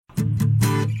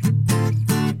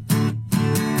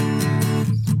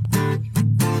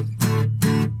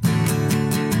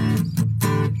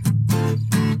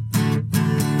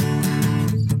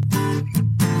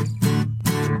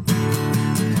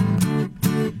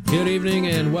Good evening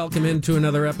and welcome into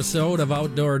another episode of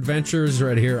Outdoor Adventures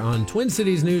right here on Twin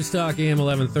Cities News Talk, AM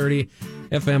 1130,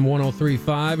 FM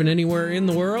 103.5, and anywhere in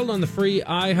the world on the free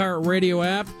iHeartRadio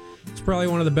app. It's probably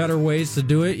one of the better ways to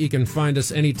do it. You can find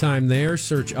us anytime there.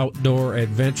 Search Outdoor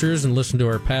Adventures and listen to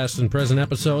our past and present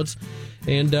episodes.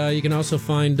 And you can also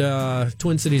find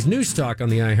Twin Cities News Talk on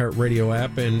the iHeartRadio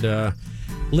app and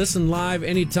listen live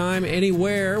anytime,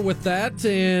 anywhere with that.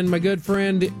 And my good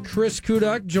friend Chris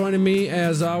Kuduk joining me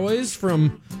as always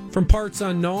from parts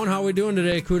unknown. How are we doing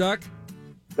today, Kuduk?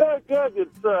 Good.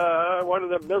 It's one of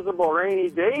the miserable rainy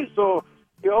days, so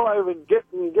I've been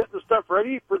getting the stuff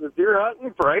ready for the deer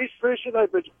hunting, for ice fishing.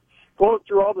 I've been going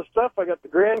through all the stuff. I got the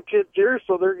grandkids here,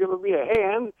 so they're giving me a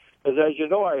hand. As you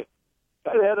know, I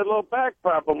kind of had a little back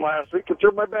problem last week and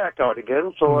threw my back out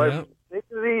again, so I'm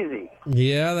taking it easy.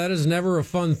 Yeah, that is never a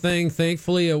fun thing.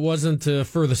 Thankfully, it wasn't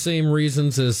for the same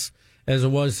reasons as it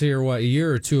was here, a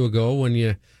year or two ago when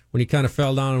you kind of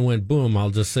fell down and went boom.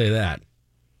 I'll just say that.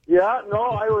 Yeah, no,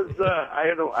 I was.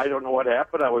 I don't know what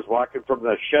happened. I was walking from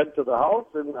the shed to the house,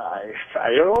 and I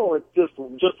don't know. It just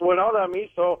went out on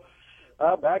me. So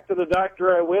back to the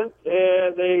doctor I went,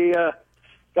 and they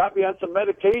got me on some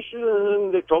medication,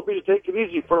 and they told me to take it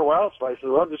easy for a while. So I said,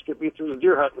 "Well, just get me through the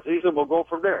deer hunting season. We'll go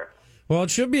from there." Well,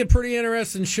 it should be a pretty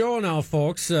interesting show now,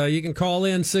 folks. You can call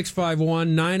in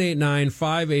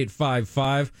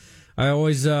 651-989-5855. I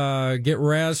always get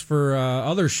razzed for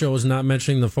other shows not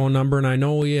mentioning the phone number, and I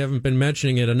know we haven't been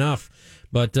mentioning it enough.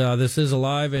 But this is a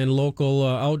live and local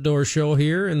outdoor show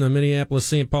here in the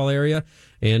Minneapolis-St. Paul area,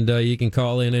 and you can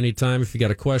call in anytime if you got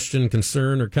a question,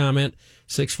 concern, or comment,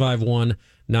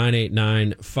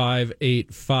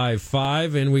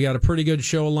 651-989-5855. And we got a pretty good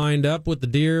show lined up with the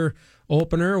deer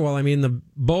opener. Well, I mean, the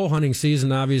bow hunting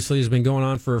season obviously has been going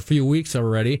on for a few weeks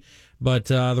already, but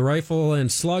the rifle and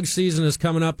slug season is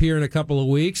coming up here in a couple of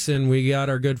weeks, and we got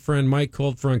our good friend Mike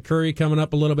Cold Front Curry coming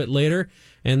up a little bit later.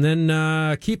 And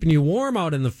then keeping you warm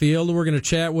out in the field, we're going to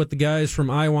chat with the guys from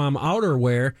IWAM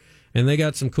Outerwear, and they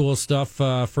got some cool stuff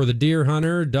for the deer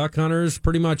hunter, duck hunters,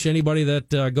 pretty much anybody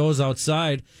that goes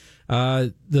outside.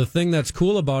 The thing that's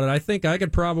cool about it, I think I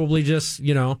could probably just,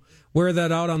 wear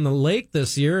that out on the lake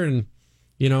this year, and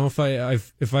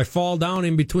if I fall down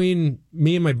in between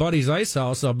me and my buddy's ice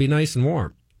house, I'll be nice and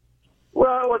warm.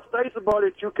 Well, what's nice about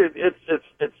it,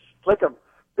 it's like a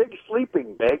big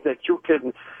sleeping bag that you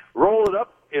can roll it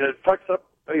up, and it tucks up,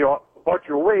 about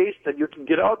your waist, and you can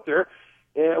get out there.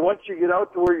 And once you get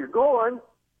out to where you're going,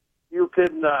 you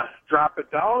can drop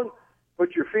it down,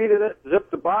 put your feet in it,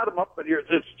 zip the bottom up, and it's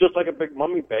just like a big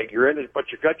mummy bag. You're in it,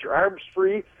 but you got your arms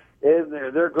free, and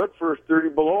they're good for 30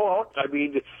 below out. I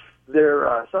mean,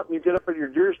 they're something you get up in your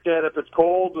deer stand if it's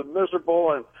cold and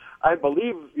miserable, and I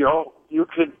believe you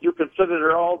can sit in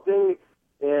there all day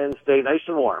and stay nice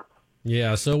and warm.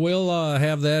 Yeah, so we'll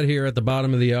have that here at the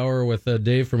bottom of the hour with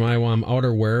Dave from IWAM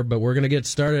Outerwear, but we're going to get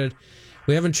started.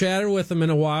 We haven't chatted with him in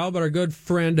a while, but our good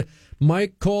friend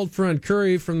Mike Cold Front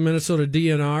Curry from the Minnesota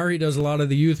DNR, he does a lot of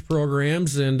the youth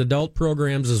programs and adult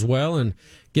programs as well, and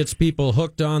gets people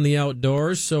hooked on the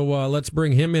outdoors. So let's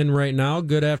bring him in right now.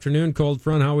 Good afternoon, Cold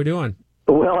Front. How are we doing?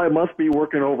 Well, I must be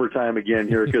working overtime again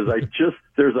here because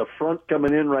there's a front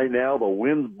coming in right now. The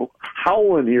wind's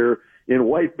howling here in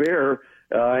White Bear.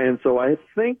 And so I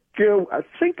think a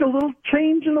little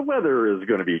change in the weather is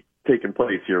going to be taking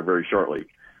place here very shortly.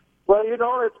 Well,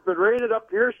 it's been raining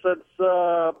up here since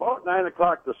about 9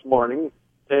 o'clock this morning,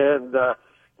 and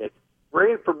it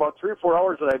rained for about 3 or 4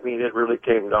 hours, and I mean, it really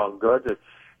came down good. And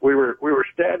we were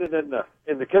standing in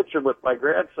the kitchen with my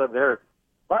grandson there.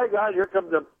 By God, here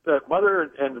comes the mother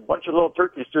and a bunch of little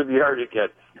turkeys through the yard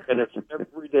again, and it's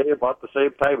every day about the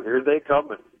same time. Here they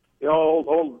come, and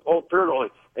old turtle.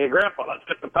 Hey, Grandpa, let's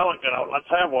get the pelican out. Let's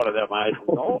have one of them. I said,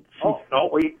 no,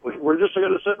 we're just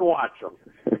going to sit and watch them.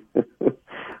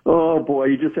 Oh, boy,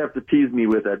 you just have to tease me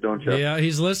with that, don't you? Yeah,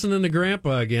 he's listening to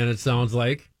Grandpa again, it sounds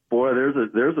like. Boy, there's a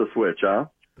switch, huh?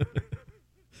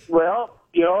 Well,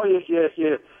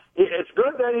 it's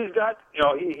good that he's got,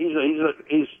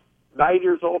 he's 9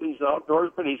 years old. He's an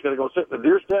outdoorsman. He's going to go sit in the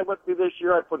deer stand with me this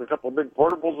year. I put a couple of big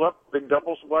portables up, big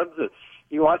doubles ones, and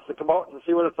he wants to come out and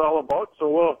see what it's all about.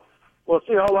 So we'll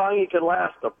see how long he can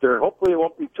last up there. Hopefully it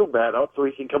won't be too bad out, so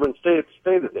he can come and stay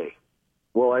today.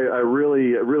 Well, I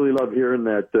really love hearing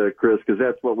that, Chris, because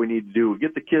that's what we need to do.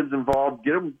 Get the kids involved,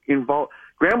 get them involved.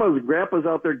 Grandmas and grandpas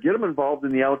out there, get them involved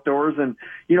in the outdoors, and,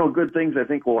 good things I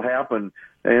think will happen.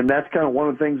 And that's kind of one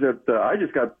of the things that I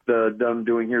just got done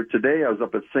doing here today. I was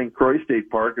up at St. Croix State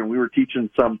Park, and we were teaching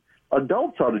some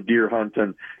adults how to deer hunt,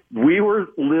 and we were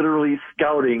literally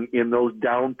scouting in those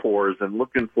downpours and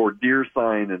looking for deer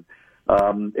sign and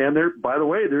And there, by the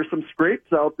way, there's some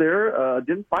scrapes out there.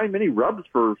 Didn't find many rubs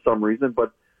for some reason,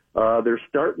 but they're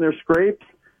starting their scrapes,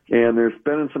 and they're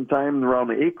spending some time around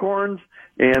the acorns.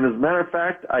 And as a matter of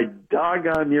fact, I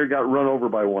doggone near got run over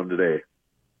by one today.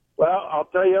 Well, I'll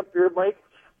tell you up here, Mike,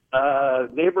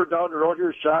 neighbor down the road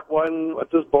here shot one with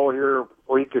this bow here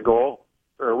a week ago,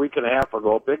 or a week and a half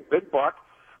ago, big buck.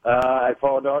 I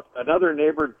found out another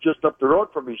neighbor just up the road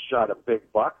from me shot a big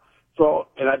buck. So,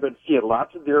 and I've been seeing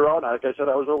lots of deer out. Like I said,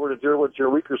 I was over to Deerwoods here a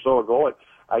week or so ago, and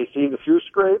I seen a few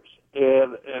scrapes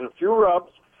and a few rubs,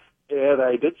 and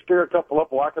I did scare a couple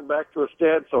up walking back to a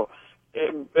stand. So,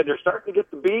 and they're starting to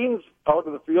get the beans out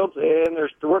of the fields, and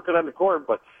they're still working on the corn.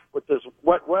 But with this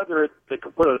wet weather, they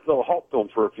could put a little halt to them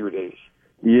for a few days.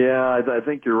 Yeah, I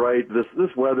think you're right.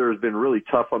 This weather has been really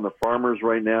tough on the farmers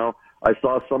right now. I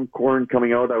saw some corn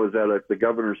coming out. I was at the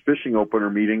governor's fishing opener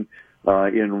meeting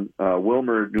in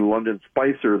Wilmer, New London,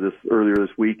 Spicer earlier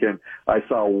this week, and I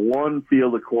saw one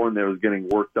field of corn that was getting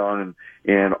worked on,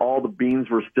 and all the beans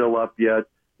were still up yet.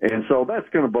 And so that's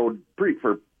going to bode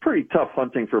pretty tough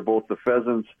hunting for both the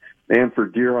pheasants and for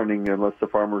deer hunting, unless the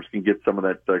farmers can get some of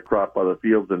that crop out of the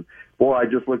fields. And boy, I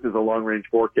just looked at the long range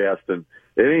forecast, and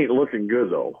it ain't looking good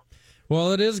though.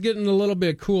 Well, it is getting a little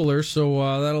bit cooler, so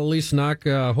that'll at least knock,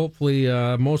 hopefully,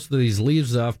 most of these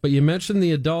leaves off. But you mentioned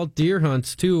the adult deer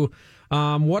hunts, too.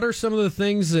 What are some of the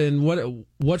things, and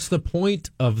what's the point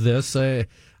of this?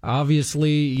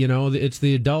 Obviously, you know, it's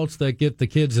the adults that get the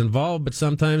kids involved, but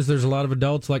sometimes there's a lot of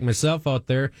adults like myself out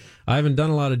there. I haven't done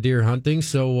a lot of deer hunting,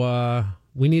 so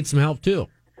we need some help, too.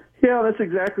 Yeah, that's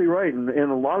exactly right. And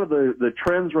a lot of the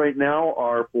trends right now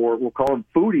are for, we'll call them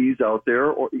foodies out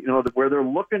there, or, you know, where they're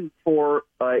looking for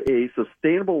a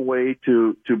sustainable way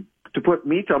to put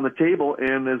meat on the table.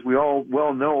 And as we all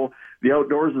well know, the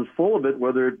outdoors is full of it,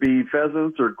 whether it be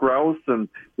pheasants or grouse and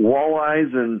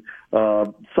walleyes and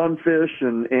sunfish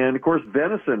and of course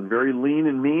venison, very lean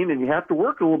and mean, and you have to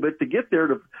work a little bit to get there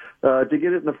to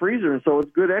get it in the freezer. And so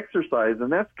it's good exercise,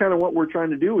 and that's kind of what we're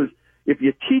trying to do. Is if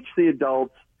you teach the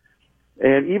adults,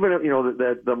 and even, you know,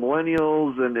 the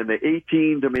millennials and the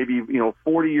 18 to maybe, you know,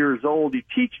 40 years old, you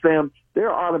teach them,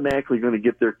 they're automatically going to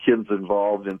get their kids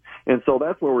involved. And so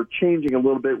that's where we're changing a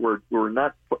little bit. We're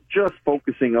not just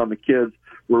focusing on the kids.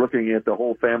 We're looking at the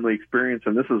whole family experience,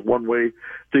 and this is one way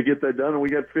to get that done. And we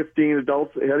got 15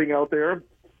 adults heading out there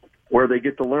where they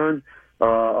get to learn.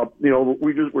 You know,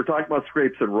 we're talking about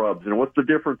scrapes and rubs and what the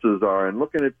differences are, and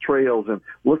looking at trails and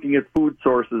looking at food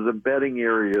sources and bedding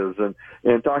areas, and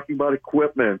talking about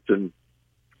equipment and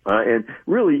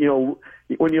really, you know,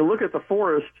 when you look at the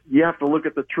forest, you have to look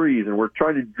at the trees, and we're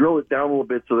trying to drill it down a little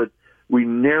bit so that we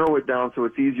narrow it down so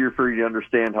it's easier for you to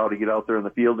understand how to get out there in the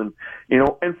field and, you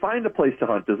know, and find a place to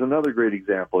hunt is another great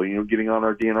example. You know, getting on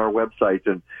our DNR website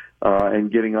and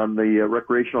getting on the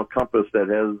recreational compass that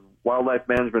has wildlife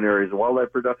management areas,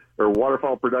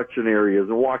 waterfowl production areas,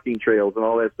 and walking trails and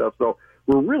all that stuff. So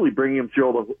we're really bringing them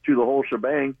through the whole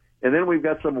shebang. And then we've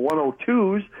got some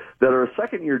 102s that are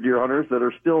second-year deer hunters that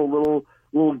are still a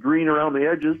little green around the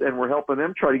edges, and we're helping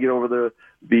them try to get over the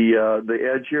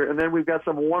edge here. And then we've got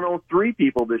some 103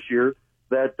 people this year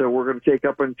that we're going to take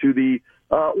up into the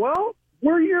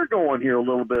where you're going here a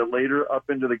little bit later, up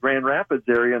into the Grand Rapids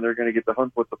area, and they're going to get to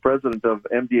hunt with the president of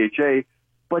MDHA.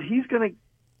 But he's going to,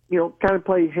 you know, kind of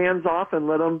play hands off and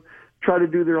let them try to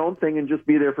do their own thing and just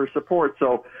be there for support.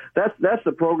 So that's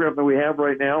the program that we have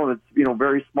right now, and it's, you know,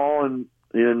 very small in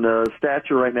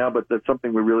stature right now, but that's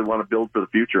something we really want to build for the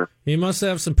future. You must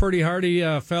have some pretty hardy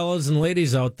fellas and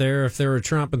ladies out there if they were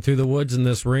tromping through the woods in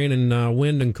this rain and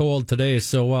wind and cold today.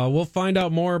 So we'll find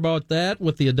out more about that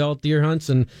with the adult deer hunts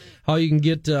and how you can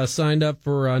get signed up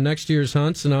for next year's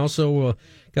hunts. And also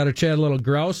got to chat a little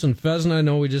grouse and pheasant. I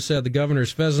know we just had the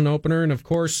governor's pheasant opener, and of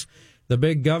course the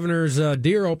big governor's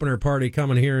deer opener party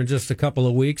coming here in just a couple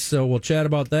of weeks. So we'll chat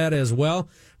about that as well.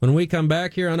 When we come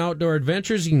back here on Outdoor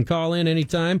Adventures, you can call in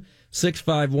anytime,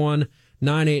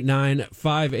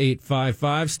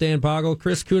 651-989-5855. Stan Poggle,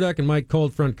 Chris Kudak, and Mike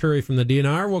Coldfront Curry from the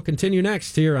DNR. We'll continue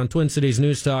next here on Twin Cities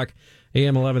News Talk,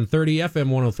 AM 1130, FM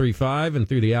 103.5, and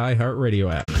through the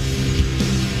iHeartRadio app.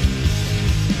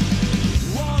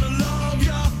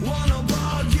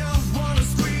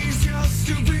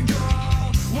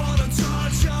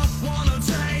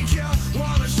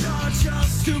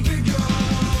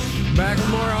 Back with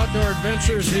more Outdoor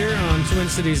Adventures here on Twin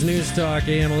Cities News Talk,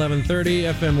 AM 1130,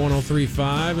 FM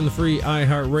 103.5, and the free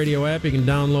iHeartRadio app. You can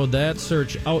download that,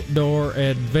 search Outdoor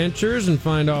Adventures, and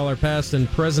find all our past and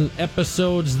present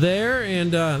episodes there.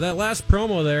 And that last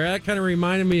promo there, that kind of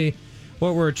reminded me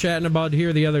what we were chatting about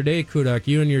here the other day, Kudak,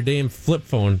 you and your Dame flip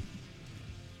phone.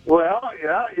 Well,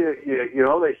 yeah, you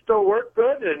know, they still work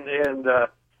good, and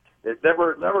it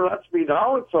never lets me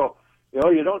down. So, you know,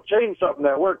 you don't change something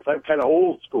that works. I'm kind of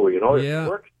old school, you know. Yeah. If it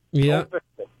works, Yeah. don't fix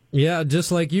it. Yeah,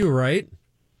 just like you, right?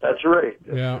 That's right.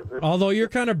 Yeah. Although you're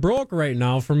kind of broke right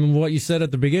now from what you said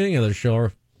at the beginning of the show.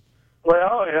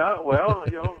 Well, yeah. Well,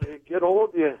 you know, you get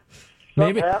old,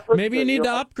 Maybe you you need to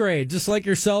know, upgrade, just like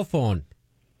your cell phone.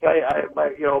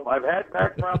 I've had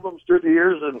back problems through the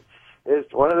years, and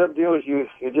it's one of them deals. You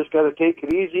just got to take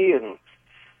it easy, and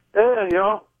you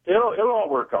know, it'll all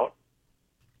work out.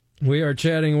 We are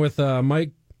chatting with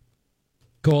Mike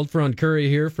Coldfront Curry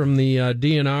here from the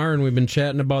DNR, and we've been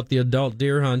chatting about the adult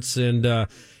deer hunts. And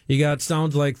you got,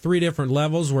 sounds like, 3 different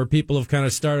levels where people have kind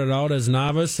of started out as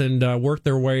novice and worked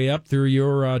their way up through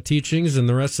your teachings and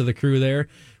the rest of the crew there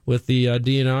with the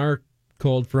DNR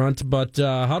Coldfront. But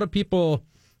how do people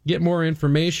get more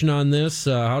information on this?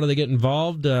 How do they get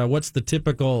involved? What's the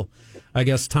typical, I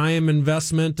guess, time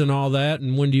investment and all that?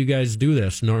 And when do you guys do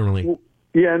this normally?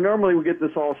 Yeah, normally we get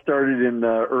this all started in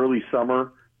early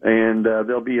summer, and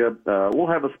there'll be we'll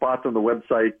have a spot on the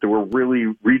website that we're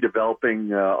really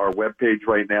redeveloping our webpage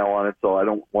right now on it. So I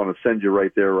don't want to send you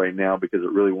right there right now because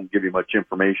it really won't give you much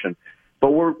information.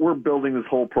 But we're building this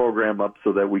whole program up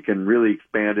so that we can really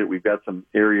expand it. We've got some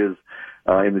areas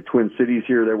in the Twin Cities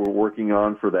here that we're working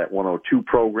on for that 102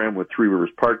 program with Three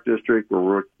Rivers Park District.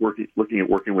 We're looking at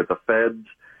working with the feds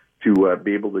to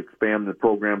be able to expand the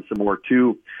program some more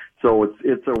too. So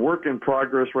it's a work in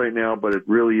progress right now, but it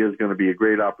really is going to be a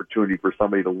great opportunity for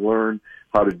somebody to learn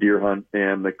how to deer hunt.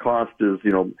 And the cost is,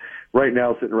 you know, right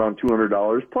now sitting around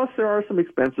 $200. Plus there are some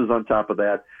expenses on top of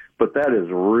that. But that is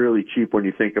really cheap when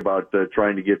you think about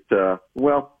trying to get,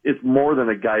 well, it's more than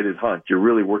a guided hunt. You're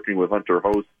really working with hunter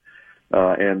hosts,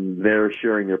 and they're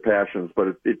sharing their passions.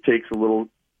 But it takes a little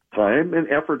time and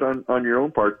effort on your own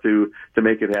part to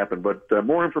make it happen. But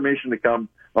more information to come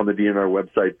on the DNR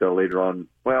website later on.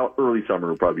 Well, early summer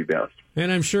will probably be best.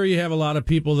 And I'm sure you have a lot of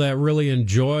people that really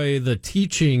enjoy the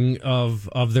teaching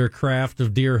of their craft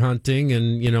of deer hunting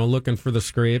and, you know, looking for the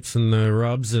scrapes and the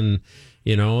rubs and,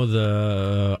 you know,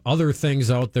 the other things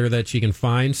out there that you can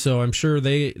find. So I'm sure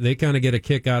they kind of get a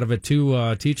kick out of it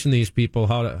too, teaching these people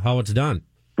how it's done.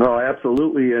 Oh,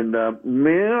 absolutely. And,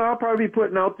 man, I'll probably be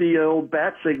putting out the old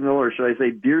bat signal, or should I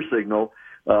say deer signal,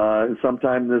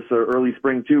 sometime this early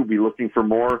spring too. Be looking for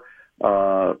more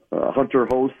hunter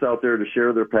hosts out there to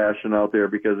share their passion out there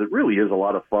because it really is a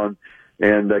lot of fun.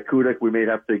 And, Kuduk, we may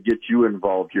have to get you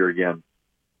involved here again.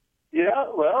 Yeah,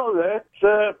 well,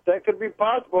 that could be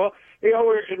possible. You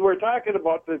know, we're talking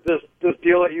about this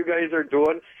deal that you guys are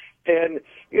doing, and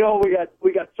you know,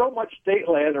 we got so much state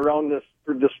land around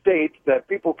the state that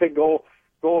people can go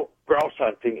grouse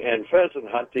hunting and pheasant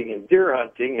hunting and deer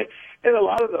hunting, and a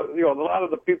lot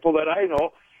of the people that I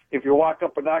know, if you walk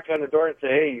up and knock on the door and say,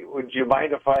 hey, would you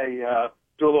mind if I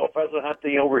do a little pheasant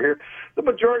hunting over here? The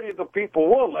majority of the people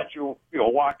will let you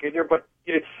walk in here, but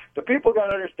the people got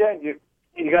to understand you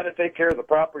got to take care of the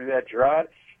property that you're on.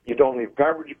 You don't leave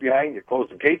garbage behind. You close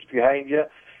the gates behind you.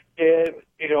 And,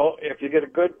 you know, if you get a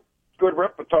good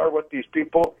repertoire with these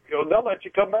people, you know, they'll let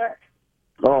you come back.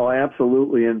 Oh,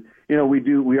 absolutely. And, you know,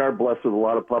 we are blessed with a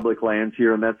lot of public lands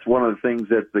here, and that's one of the things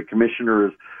that the commissioner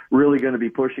is really going to be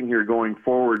pushing here going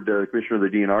forward, Commissioner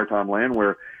of the DNR, Tom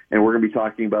Landwehr, and we're going to be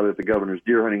talking about it at the Governor's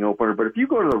Deer Hunting Opener. But if you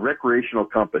go to the Recreational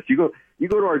Compass, you go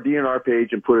to our DNR page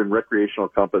and put in Recreational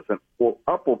Compass, and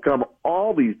up will come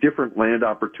all these different land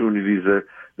opportunities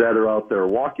that are out there.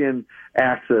 Walk-in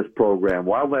access program,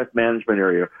 wildlife management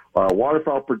area,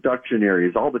 waterfowl production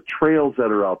areas, all the trails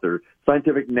that are out there,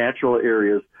 scientific natural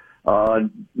areas,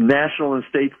 national and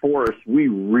state forests. We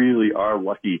really are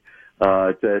lucky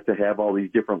to have all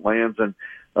these different lands,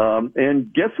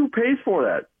 and guess who pays for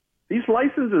that? These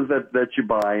licenses that you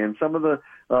buy, and some of the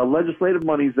legislative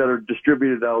monies that are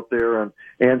distributed out there,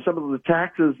 and some of the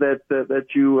taxes that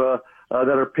you that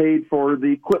are paid for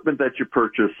the equipment that you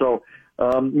purchase. So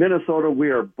Minnesota, we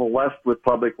are blessed with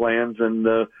public lands,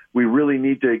 and we really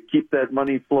need to keep that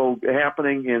money flow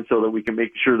happening, and so that we can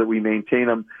make sure that we maintain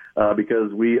them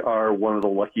because we are one of the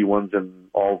lucky ones in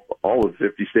all of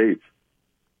 50 states.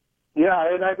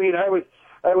 Yeah, and I mean, I was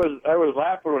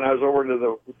laughing when I was over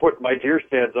to putting my deer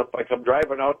stands up. I come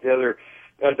driving out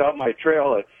down my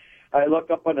trail, and I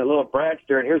look up on the little branch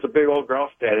there, and here's a big old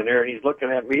grouse standing there, and he's looking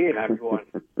at me, and I'm going,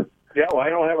 yeah, well, I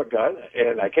don't have a gun,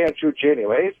 and I can't shoot you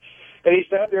anyways. And he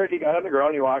sat there, and he got on the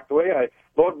ground, he walked away. I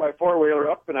load my four-wheeler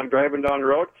up, and I'm driving down the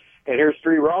road, and here's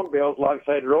 3 round bales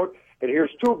alongside the road, and here's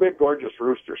 2 big, gorgeous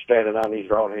roosters standing on these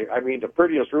round. I mean, the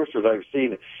prettiest roosters I've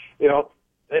seen. You know,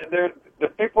 the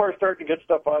people are starting to get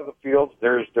stuff out of the fields.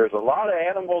 There's a lot of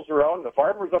animals around. The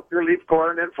farmers up here leave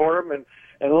corn in for them and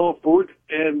a little food,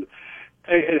 and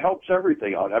it helps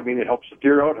everything out. I mean, it helps the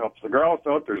deer out, helps the grouse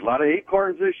out. There's a lot of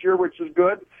acorns this year, which is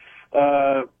good.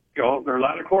 There are a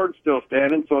lot of corn still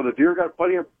standing, so the deer got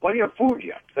plenty of food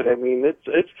yet. But I mean,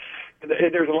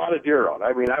 there's a lot of deer out.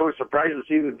 I mean, I was surprised to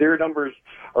see the deer numbers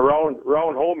around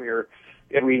home here.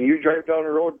 I mean, you drive down the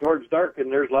road towards dark,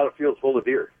 and there's a lot of fields full of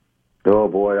deer. Oh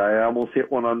boy, I almost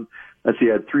hit one on. Let's see,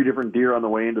 I had 3 different deer on the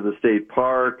way into the state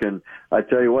park, and I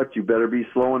tell you what, you better be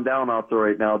slowing down out there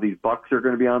right now. These bucks are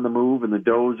going to be on the move, and the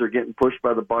does are getting pushed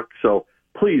by the bucks. So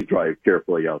please drive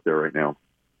carefully out there right now.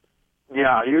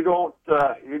 Yeah, you don't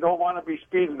want to be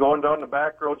speeding going down the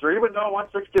back roads or even down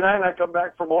 169. I come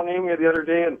back from Onamia the other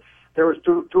day, and there was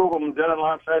two of them dead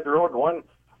alongside the road. And one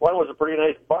was a pretty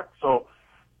nice buck. So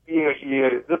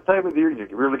this time of the year, you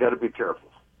really got to be careful.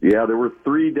 Yeah, there were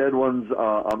 3 dead ones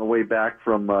on the way back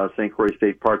from St. Croix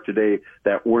State Park today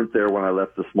that weren't there when I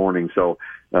left this morning. So,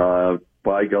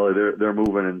 by golly, they're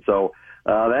moving, and so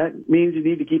that means you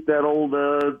need to keep that old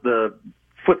the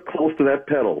foot close to that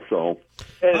pedal. So,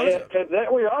 and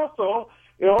that we also,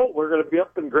 we're going to be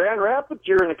up in Grand Rapids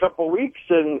here in a couple of weeks,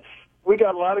 and we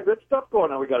got a lot of good stuff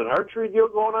going on. We got an archery deal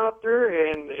going on up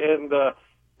there, and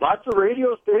lots of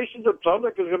radio stations. It sounds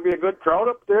like there's going to be a good crowd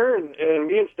up there, and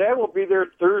me and Stan will be there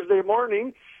Thursday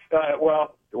morning.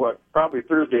 Probably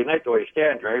Thursday night the way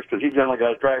Stan drives, because he's generally got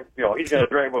to drive. He's got to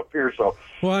drive up here. So,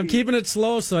 well, I'm keeping it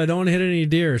slow so I don't hit any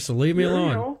deer. So leave me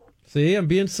alone. See, I'm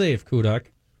being safe, Kudak.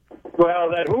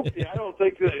 Well, that hoopty, I don't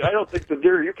think the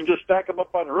deer. You can just stack them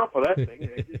up on the roof of that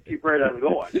thing. They just keep right on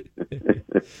going.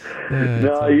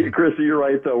 No, Chris, you're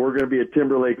right. Though we're going to be at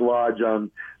Timberlake Lodge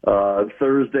on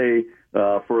Thursday.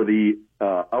 For the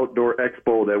outdoor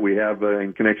expo that we have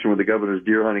in connection with the Governor's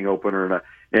Deer Hunting Opener.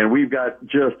 And we've got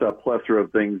just a plethora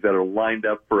of things that are lined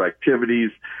up for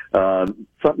activities, something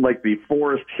like the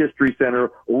Forest History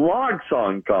Center log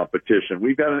song competition.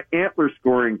 We've got an antler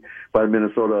scoring by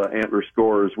Minnesota Antler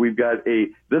Scorers. We've got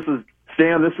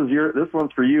Stan, this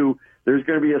one's for you. There's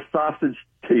going to be a sausage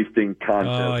tasting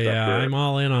contest. Oh, yeah, I'm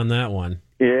all in on that one.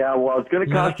 Yeah, well, it's going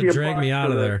to cost you drag me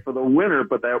out of there for the winner,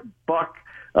 but that buck,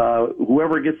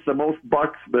 whoever gets the most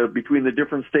bucks between the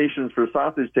different stations for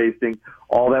sausage tasting,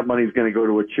 all that money is going to go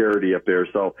to a charity up there.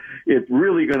 So it's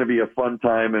really going to be a fun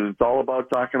time, and it's all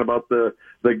about talking about the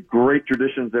great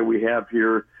traditions that we have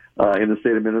here in the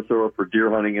state of Minnesota for deer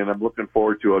hunting, and I'm looking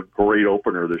forward to a great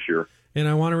opener this year. And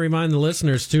I want to remind the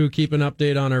listeners, too, keep an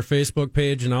update on our Facebook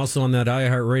page and also on that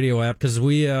iHeartRadio app, because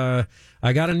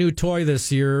I got a new toy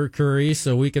this year, Curry,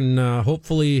 so we can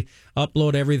hopefully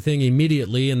upload everything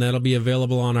immediately, and that'll be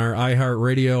available on our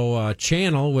iHeartRadio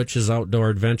channel, which is Outdoor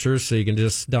Adventures, so you can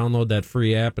just download that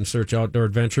free app and search Outdoor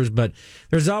Adventures. But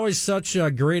there's always such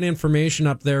great information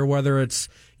up there, whether it's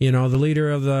the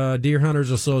leader of the Deer Hunters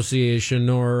Association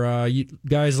or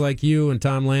guys like you and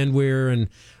Tom Landwehr and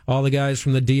all the guys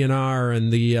from the DNR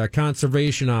and the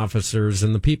conservation officers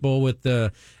and the people with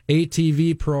the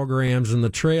ATV programs and the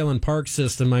trail and park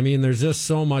system. I mean, there's just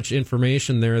so much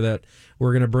information there that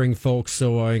we're going to bring folks.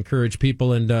 So I encourage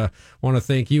people and want to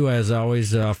thank you, as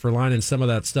always, for lining some of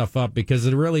that stuff up, because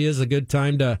it really is a good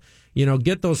time to,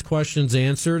 get those questions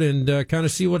answered and kind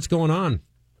of see what's going on.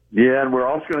 Yeah, and we're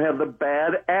also going to have the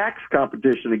Bad Axe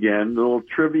competition again, a little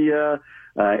trivia.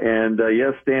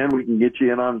 Yes, Stan, we can get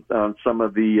you in on some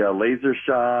of the laser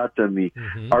shot and the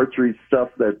archery stuff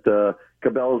that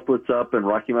Cabela's puts up, and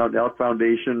Rocky Mountain Elk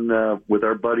Foundation with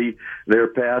our buddy there,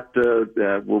 Pat,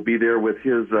 will be there with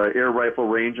his air rifle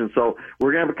range. And so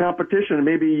we're going to have a competition, and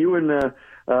maybe you and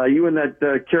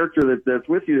that character that's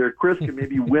with you there, Chris, can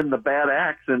maybe win the Bad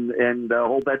Axe and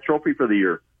hold that trophy for the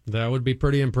year. That would be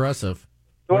pretty impressive.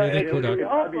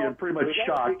 I'd be pretty much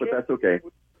shocked, but that's okay.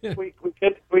 We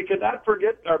cannot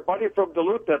forget our buddy from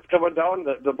Duluth that's coming down,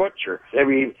 the butcher. I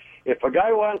mean, if a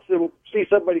guy wants to see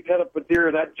somebody cut up a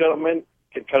deer, that gentleman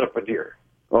can cut up a deer.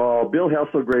 Oh, Bill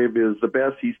Hesselgrave is the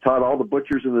best. He's taught all the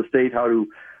butchers in the state how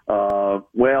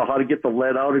to get the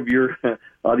lead out of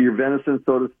your venison,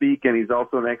 so to speak, and he's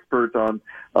also an expert on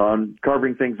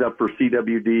carving things up for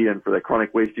CWD and for the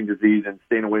chronic wasting disease and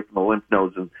staying away from the lymph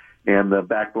nodes and the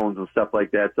backbones and stuff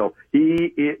like that. So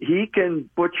he can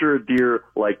butcher a deer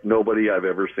like nobody I've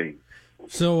ever seen.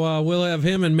 So we'll have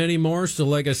him and many more. So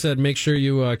like I said, make sure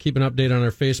you keep an update on our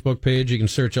Facebook page. You can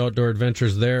search Outdoor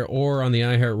Adventures there, or on the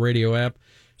iHeartRadio app.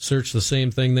 Search the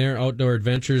same thing there, Outdoor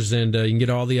Adventures, and you can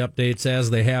get all the updates as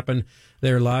they happen.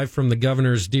 They're live from the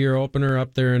Governor's Deer Opener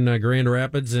up there in Grand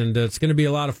Rapids, and it's going to be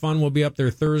a lot of fun. We'll be up there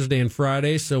Thursday and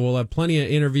Friday, so we'll have plenty of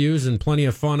interviews and plenty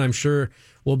of fun, I'm sure,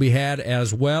 will be had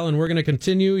as well. And we're going to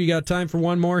continue. You got time for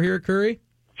one more here, Curry?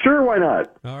 Sure, why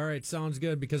not? All right, sounds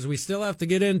good, because we still have to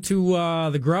get into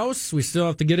the grouse. We still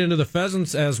have to get into the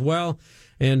pheasants as well.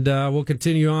 And we'll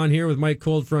continue on here with Mike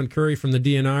Coldfront Curry from the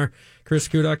DNR, Chris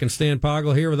Kudak and Stan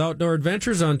Poggle here with Outdoor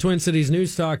Adventures on Twin Cities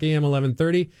News Talk AM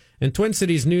 1130 and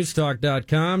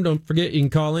TwinCitiesNewsTalk.com. Don't forget, you can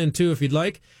call in, too, if you'd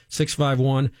like,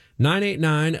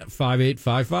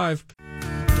 651-989-5855.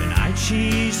 Tonight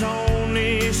she's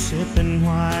only sipping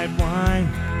white wine.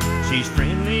 She's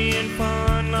friendly and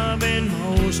fun-loving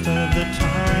most of the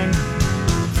time.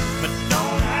 But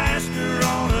don't ask her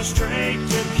on a straight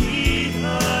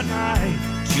tequila night.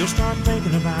 She'll start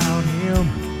thinking about him,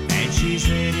 and she's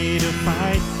ready to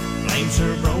fight. Blames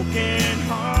her broken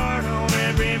heart on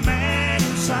every man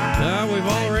inside. We've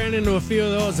all ran into a few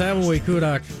of those, haven't we,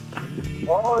 Kudak?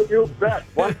 Oh, you bet.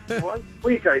 One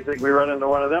week, I think we run into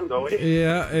one of them, don't we?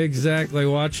 Yeah, exactly.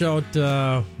 Watch out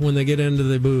when they get into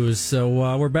the booze.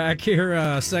 So we're back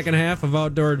here, second half of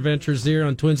Outdoor Adventures here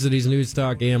on Twin Cities News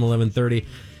Talk, AM 1130,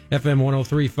 FM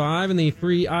 103.5, and the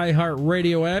free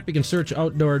iHeartRadio app. You can search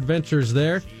Outdoor Adventures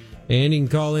there, and you can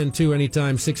call in, too,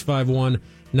 anytime,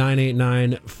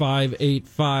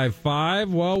 651-989-5855.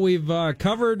 Well, we've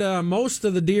covered most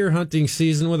of the deer hunting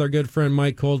season with our good friend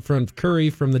Mike Coldfront Curry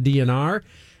from the DNR,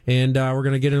 and we're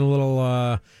going to get in a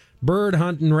little bird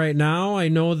hunting right now. I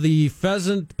know the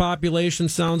pheasant population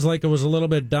sounds like it was a little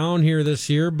bit down here this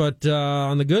year, but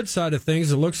on the good side of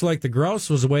things, it looks like the grouse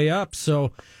was way up,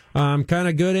 so kind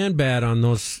of good and bad on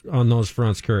those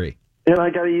fronts, Curry. And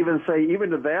I got to even say, even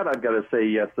to that, I've got to say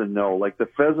yes and no. Like the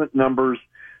pheasant numbers,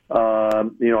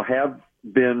 have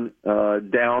been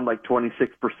down, like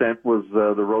 26% was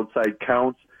the roadside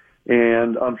counts.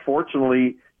 And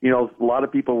unfortunately, a lot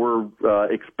of people were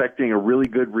expecting a really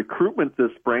good recruitment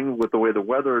this spring with the way the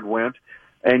weather had went.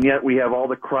 And yet we have all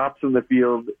the crops in the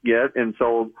field yet. And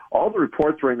so all the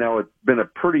reports right now, it's been a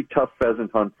pretty tough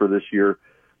pheasant hunt for this year.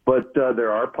 But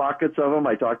there are pockets of them.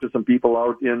 I talked to some people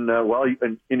out in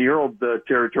your old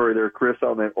territory there, Chris,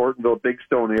 on that Ortonville Big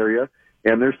Stone area.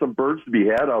 And there's some birds to be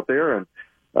had out there. And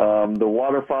the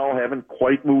waterfowl haven't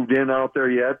quite moved in out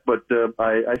there yet, but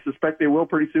I suspect they will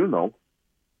pretty soon, though.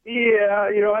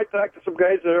 Yeah, I talked to some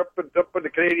guys that are up at the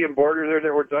Canadian border there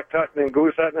that were duck hunting and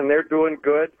goose hunting, and they're doing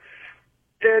good.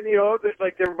 And,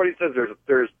 like everybody says,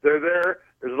 they're there.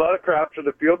 There's a lot of crops in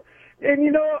the field.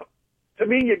 And, to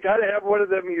me, you got to have one of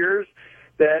them years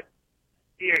that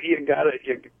you got to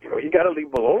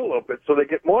leave them alone a little bit so they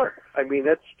get more. I mean,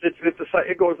 it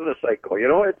goes in a cycle.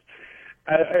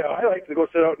 I like to go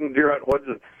sit out in the deer hunt woods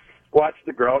and watch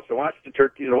the grouse and watch the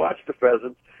turkeys and watch the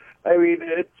pheasants. I mean,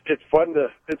 it's fun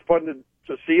to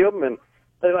see them. And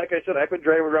like I said, I've been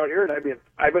driving around here, and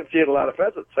I've been seeing a lot of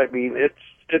pheasants. I mean, it's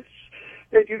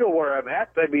you know where I'm at.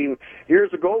 I mean,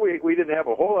 years ago we didn't have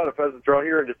a whole lot of pheasants around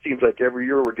here, and it seems like every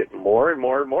year we're getting more and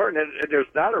more and more. And there's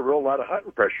not a real lot of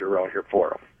hunting pressure around here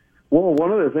for them. Well,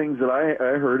 one of the things that I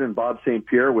heard, and Bob St.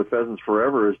 Pierre with Pheasants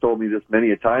Forever has told me this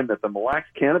many a time, that the Mille Lacs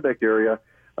Kennebec area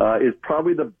is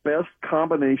probably the best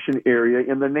combination area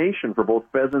in the nation for both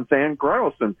pheasants and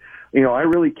grouse. And, I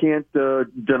really can't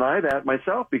deny that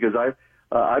myself, because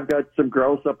I've got some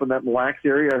grouse up in that Mille Lacs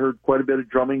area. I heard quite a bit of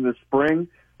drumming this spring.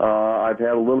 I've had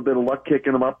a little bit of luck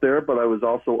kicking them up there, but I was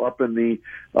also up in the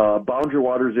Boundary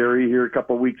Waters area here a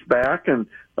couple of weeks back, and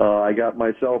I got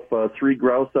myself 3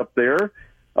 grouse up there.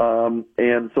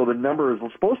 And so the number is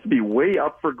supposed to be way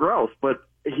up for grouse. But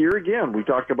here again, we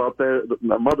talk about the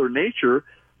Mother Nature.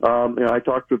 I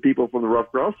talked to people from the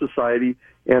Rough Grouse Society,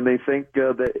 and they think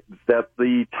that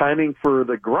the timing for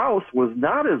the grouse was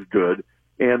not as good,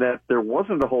 and that there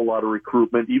wasn't a whole lot of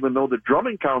recruitment, even though the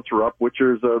drumming counts are up, which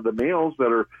is the males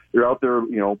they're out there,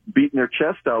 beating their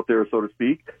chest out there, so to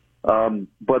speak.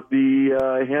 But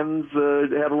the hens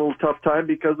had a little tough time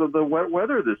because of the wet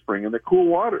weather this spring and the cool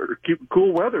weather.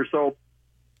 So,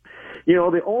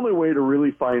 the only way to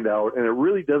really find out, and it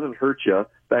really doesn't hurt you, in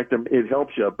fact, it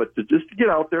helps you, but to get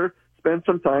out there, spend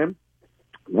some time,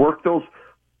 work those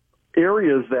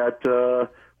areas that,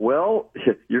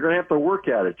 you're going to have to work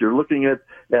at it. You're looking at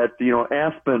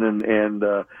aspen and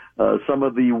some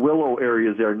of the willow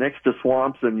areas there next to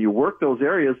swamps, and you work those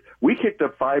areas. We kicked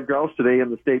up 5 grouse today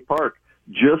in the state park,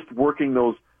 just working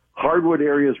those hardwood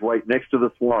areas right next to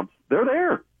the swamps. They're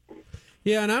there.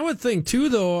 Yeah, and I would think, too,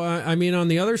 though, on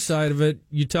the other side of it,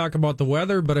 you talk about the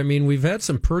weather, but, we've had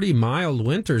some pretty mild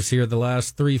winters here the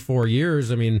last 3-4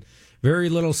 years. Very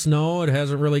little snow. It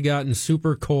hasn't really gotten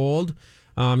super cold.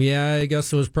 I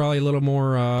guess it was probably a little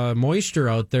more moisture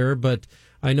out there, but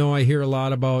I know I hear a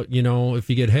lot about, if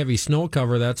you get heavy snow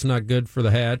cover, that's not good for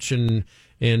the hatch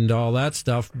and all that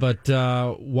stuff. But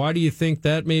why do you think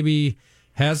that maybe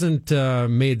hasn't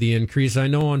made the increase. I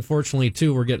know, unfortunately,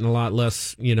 too, we're getting a lot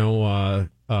less,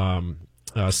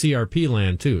 CRP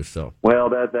land too. So well,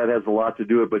 that has a lot to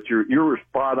do with it. But you're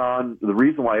spot on. The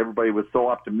reason why everybody was so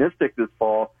optimistic this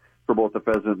fall for both the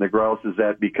pheasant and the grouse is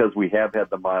that because we have had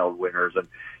the mild winters,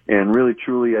 and really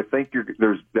truly, I think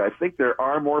there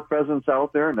are more pheasants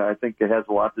out there, and I think it has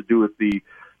a lot to do with the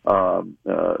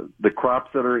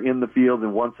crops that are in the field,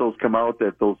 and once those come out,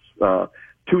 that those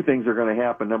two things are going to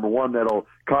happen. Number one, that'll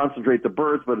concentrate the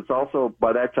birds, but it's also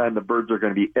by that time the birds are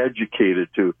going to be educated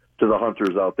to the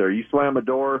hunters out there. You slam a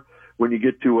door when you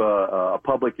get to a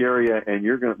public area, and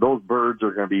those birds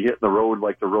are going to be hitting the road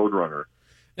like the roadrunner.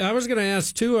 I was going to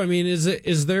ask too. I mean,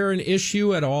 is there an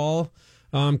issue at all,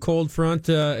 cold front,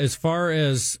 as far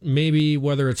as maybe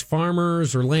whether it's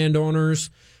farmers or landowners?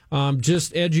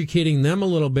 Just educating them a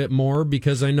little bit more,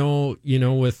 because I know,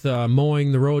 with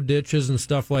mowing the road ditches and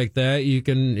stuff like that, you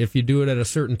can, if you do it at a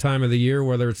certain time of the year,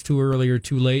 whether it's too early or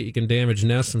too late, you can damage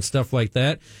nests and stuff like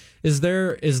that. Is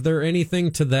there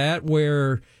anything to that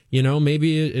where,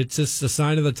 maybe it's just a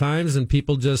sign of the times and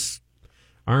people just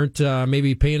aren't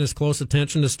maybe paying as close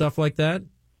attention to stuff like that?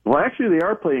 Well, actually, they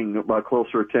are paying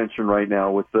closer attention right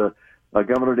now with the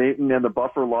Governor Dayton and the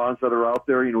buffer laws that are out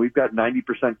there. We've got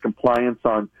 90% compliance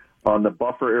on the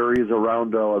buffer areas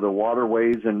around the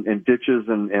waterways and ditches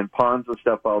and ponds and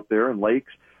stuff out there and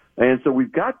lakes. And so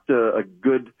we've got a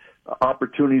good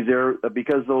opportunities there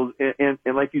because those, and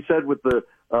like you said, with the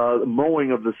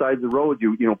mowing of the sides of the road,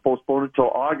 you postpone it till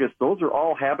August. Those are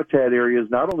all habitat areas,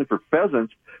 not only for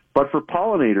pheasants, but for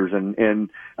pollinators. And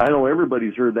I know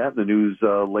everybody's heard that in the news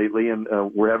lately, and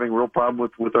we're having a real problem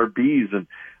with our bees, and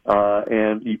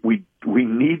we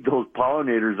need those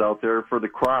pollinators out there for the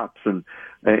crops, and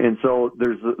so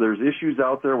there's issues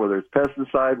out there, whether it's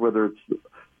pesticide, whether it's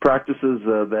practices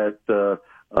that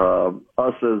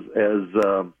us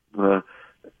as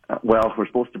well, we're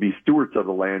supposed to be stewards of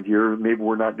the land here. Maybe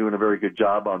we're not doing a very good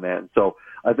job on that. And so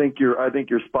I think you're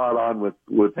spot on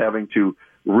with having to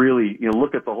really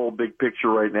look at the whole big picture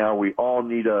right now. We all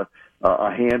need a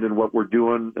hand in what we're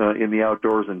doing in the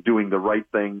outdoors, and doing the right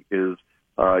thing is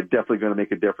definitely going to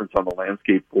make a difference on the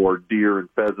landscape for deer and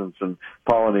pheasants and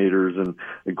pollinators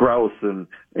and grouse and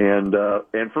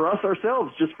for us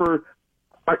ourselves.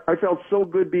 I felt so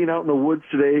good being out in the woods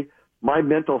today. My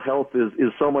mental health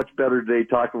is so much better today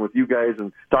talking with you guys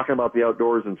and talking about the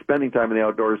outdoors and spending time in the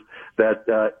outdoors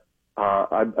that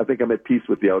I think I'm at peace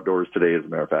with the outdoors today, as a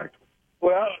matter of fact.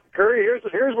 Well, Curry,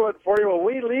 here's one for you. When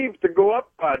we leave to go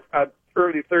up on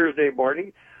early Thursday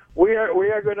morning, we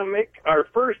are going to make our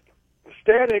first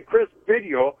Stan and Chris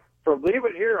video from Leave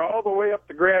It Here all the way up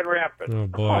to Grand Rapids. Oh,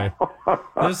 boy.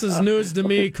 This is news to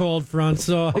me, Cold Front.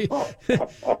 So,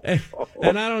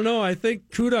 and I don't know. I think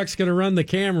Kuduk's going to run the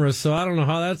camera, so I don't know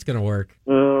how that's going to work.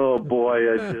 Oh, boy.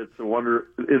 It's a wonder.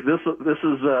 Is this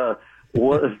is,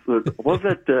 what was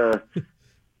it,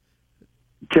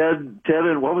 Ted,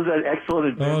 and what was that Excellent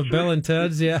Adventure? Oh, Bill and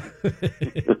Ted's, yeah.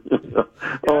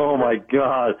 Oh, my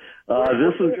God.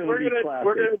 This is going to be classic.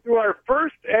 We're going to do our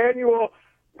first annual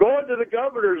going to the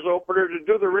governor's opener to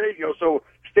do the radio. So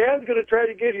Stan's going to try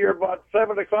to get here about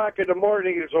 7 o'clock in the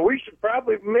morning, so we should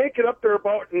probably make it up there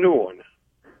about noon.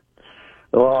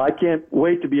 Well, I can't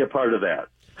wait to be a part of that.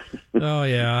 Oh,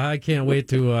 yeah. I can't wait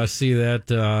to see that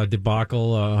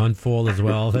debacle unfold as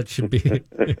well. That should be...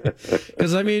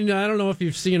 Because, I mean, I don't know if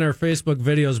you've seen our Facebook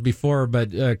videos before, but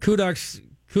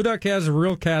Kuduk has a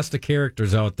real cast of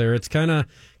characters out there. It's kind of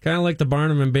like the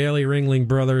Barnum and Bailey Ringling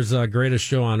Brothers' greatest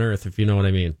show on earth, if you know what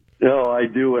I mean. No, I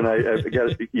do, and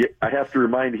I have to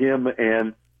remind him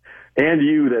and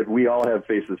you that we all have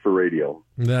faces for radio.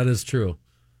 That is true.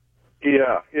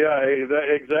 Yeah,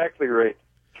 exactly right.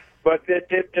 But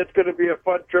it's going to be a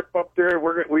fun trip up there.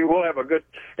 We will have a good.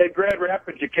 At Grand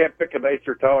Rapids, you can't pick a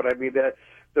nicer town. I mean,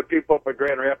 the people up at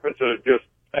Grand Rapids are just.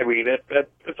 I mean,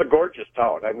 it's a gorgeous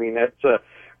town. I mean, it's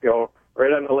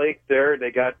right on the lake there.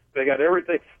 They got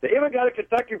everything. They even got a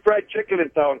Kentucky Fried Chicken in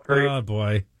town, Curry. Oh,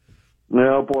 boy.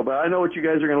 No, boy, but I know what you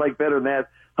guys are going to like better than that.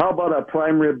 How about a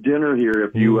prime rib dinner here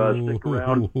if you stick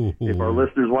around? If our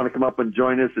listeners want to come up and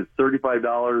join us, it's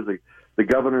 $35. The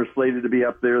governor's slated to be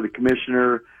up there, the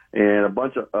commissioner, and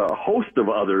a host of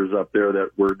others up there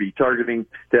that we'll be targeting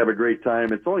to have a great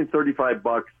time. It's only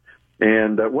 $35.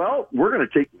 And, we're going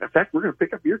to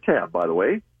pick up your tab, by the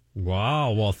way.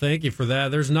 Wow. Well, thank you for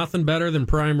that. There's nothing better than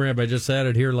prime rib. I just had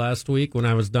it here last week when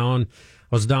I was down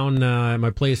at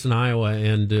my place in Iowa,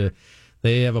 and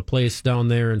they have a place down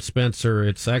there in Spencer.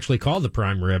 It's actually called the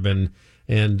prime rib, and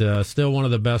still one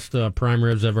of the best prime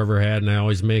ribs I've ever had. And I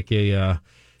always make a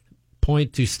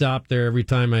point to stop there every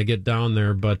time I get down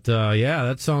there. But yeah,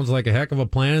 that sounds like a heck of a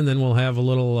plan. And then we'll have a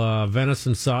little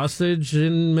venison sausage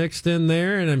mixed in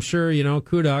there, and I'm sure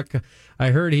Kudak. I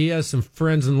heard he has some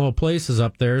friends in low places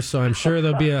up there, so I'm sure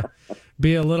there'll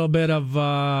be a little bit of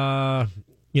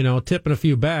tipping a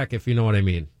few back, if you know what I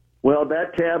mean. Well,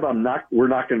 that tab we're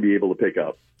not going to be able to pick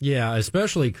up. Yeah,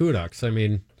 especially Kudaks. I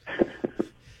mean,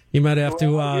 you might have to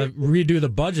redo the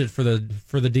budget for the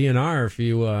DNR if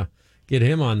you get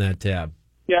him on that tab.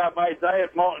 Yeah, my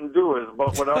Diet Mountain Dew is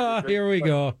about what else. Here we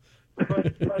go.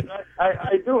 But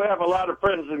I do have a lot of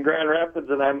friends in Grand Rapids,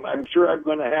 and I'm sure I'm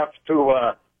going to have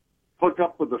to hook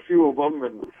up with a few of them,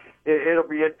 and it'll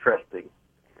be interesting.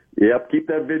 Yep, keep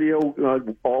that video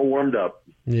all warmed up.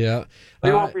 Yeah,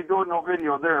 we won't be doing no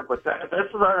video there, but this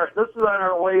is on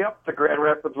our way up to Grand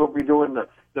Rapids. We'll be doing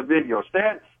the video.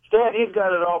 Stan, he's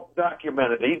got it all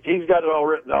documented. He's got it all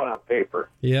written down on paper.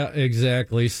 Yeah,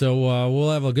 exactly. So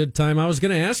we'll have a good time. I was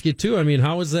going to ask you too. I mean,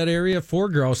 how is that area for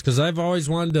grouse? Because I've always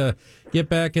wanted to get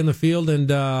back in the field and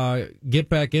get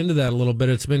back into that a little bit.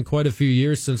 It's been quite a few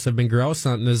years since I've been grouse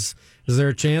hunting. Is there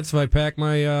a chance if I pack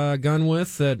my gun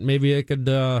with that maybe I could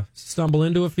stumble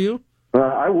into a few?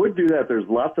 I would do that. There's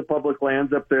lots of public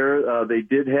lands up there. They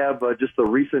did have just the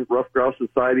recent Rough Grouse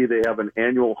Society. They have an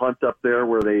annual hunt up there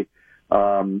where they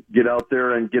get out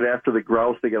there and get after the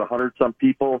grouse. They get 100-some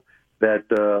people that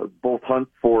both hunt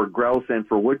for grouse and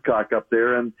for woodcock up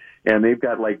there, and they've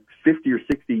got like 50 or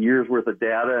 60 years worth of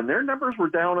data, and their numbers were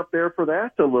down up there for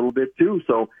that a little bit too.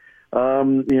 So,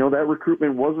 that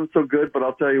recruitment wasn't so good, but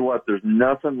I'll tell you what, there's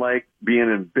nothing like being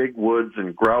in big woods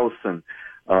and grouse and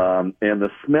the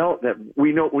smell that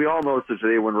we all know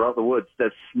today when we're out in the woods,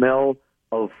 that smell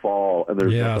of fall, and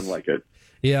there's nothing like it.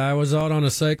 Yeah, I was out on a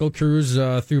cycle cruise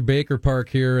through Baker Park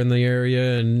here in the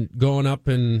area and going up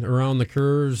and around the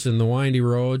curves and the windy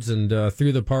roads and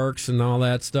through the parks and all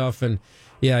that stuff. And,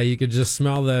 yeah, you could just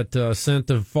smell that scent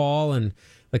of fall, and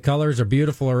the colors are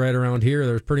beautiful right around here.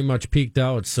 They're pretty much peaked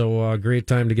out, so great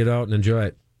time to get out and enjoy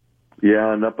it.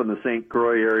 Yeah, and up in the St.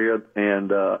 Croix area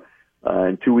and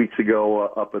 2 weeks ago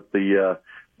up at the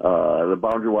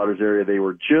Boundary Waters area, they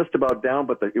were just about down,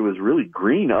 but it was really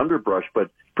green underbrush. But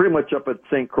pretty much up at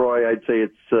St. Croix, I'd say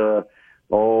it's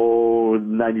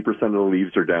 90% of the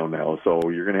leaves are down now. So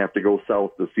you're going to have to go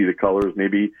south to see the colors.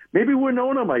 Maybe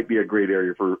Winona might be a great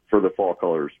area for the fall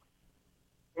colors.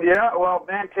 Yeah, well,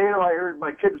 Mankato, I heard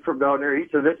my kids from down there. He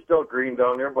said it's still green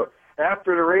down there, but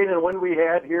after the rain and wind we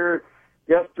had here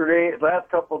yesterday, last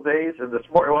couple of days, and this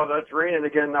morning, well, it's raining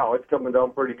again now. It's coming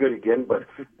down pretty good again, but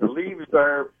the leaves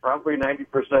are probably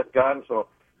 90% gone. So,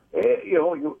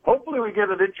 hopefully we get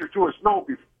an inch or two of snow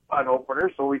on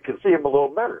opener so we can see them a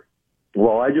little better.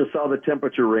 Well, I just saw the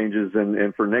temperature ranges,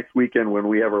 and for next weekend when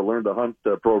we have our Learn to Hunt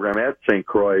program at St.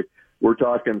 Croix, we're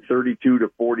talking 32 to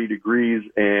 40 degrees,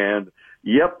 and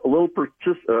yep, a little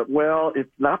well, it's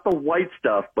not the white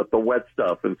stuff, but the wet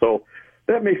stuff, and so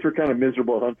that makes for kind of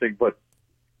miserable hunting, but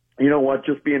you know what?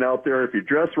 Just being out there, if you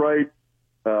dress right,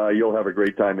 you'll have a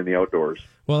great time in the outdoors.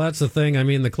 Well, that's the thing. I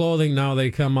mean, the clothing now they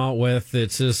come out with,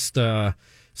 it's just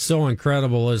so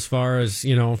incredible as far as,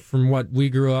 from what we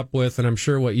grew up with, and I'm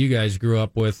sure what you guys grew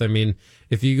up with. I mean,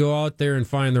 if you go out there and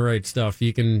find the right stuff,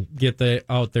 you can get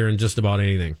out there in just about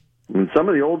anything. And some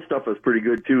of the old stuff is pretty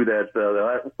good, too, that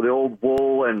the old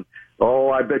wool, and,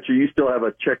 I bet you still have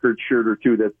a checkered shirt or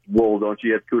two that's wool, don't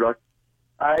you, at Kudak?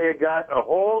 I got a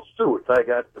whole suit. I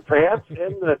got the pants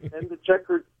and the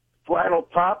checkered flannel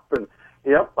top, and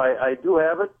yep, I do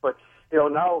have it. But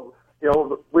now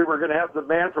we were going to have the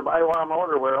man from Iowa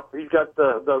Motorwear up. He's got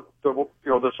the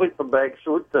sleeping bag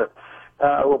suit.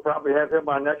 We'll probably have him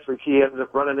on next week. He ended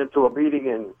up running into a meeting,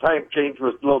 and time change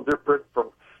was a little different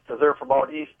because they're from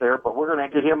out east there. But we're going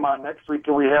to get him on next week,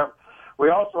 and we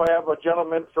also have a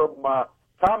gentleman from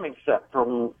Calming Set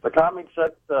from the Calming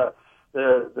Set.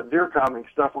 The deer calming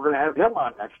stuff, we're going to have him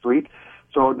on next week.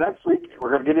 So next week, we're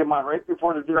going to get him on right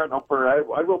before the deer hunt opener.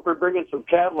 I will be bringing some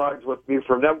catalogs with me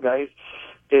from them guys,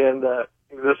 and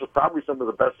this is probably some of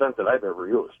the best scent that I've ever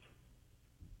used.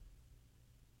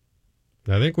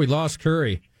 I think we lost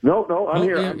Curry. No, I'm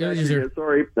here. Yeah, I'm here.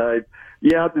 Sorry.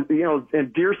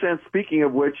 And deer scent, speaking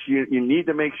of which, you need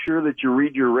to make sure that you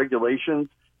read your regulations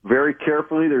very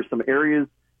carefully. There's some areas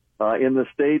in the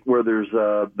state where there's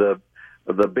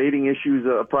the baiting issues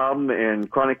a problem, and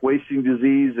chronic wasting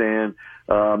disease, and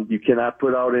you cannot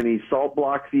put out any salt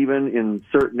blocks even in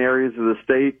certain areas of the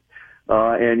state,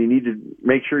 and you need to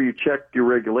make sure you check your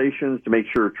regulations to make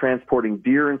sure you're transporting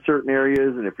deer in certain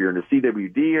areas, and if you're in a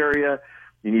CWD area,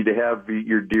 you need to have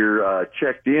your deer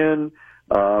checked in.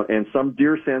 and some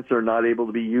deer scents are not able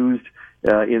to be used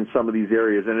in some of these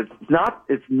areas. And it's not,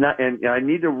 and I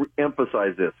need to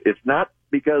emphasize this. It's not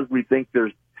because we think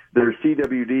there's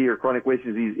CWD or chronic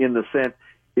wasting disease in the scent.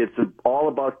 It's all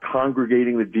about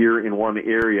congregating the deer in one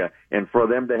area, and for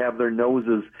them to have their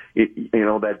noses,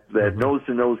 that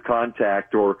nose-to-nose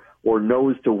contact or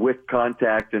nose-to-wick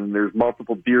contact, and there's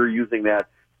multiple deer using that.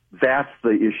 That's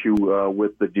the issue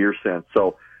with the deer scent.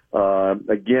 So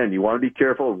again, you want to be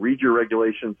careful, read your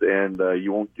regulations, and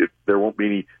there won't be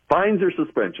any fines or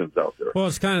suspensions out there. Well,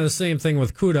 it's kind of the same thing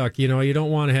with Kudak. You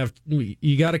don't want to have,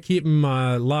 you got to keep them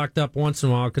locked up once in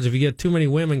a while, because if you get too many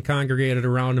women congregated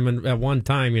around them at one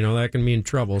time, that can mean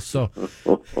trouble. So,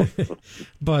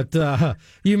 but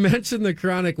you mentioned the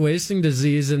chronic wasting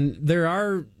disease, and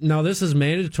now this is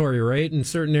mandatory, right? In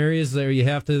certain areas there,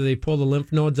 they pull the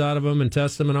lymph nodes out of them and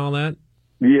test them and all that.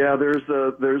 Yeah, there's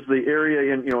the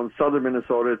area in southern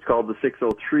Minnesota. It's called the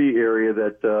 603 area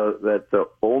that the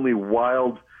only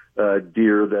wild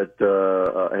deer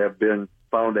that have been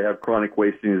found to have chronic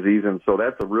wasting disease, and so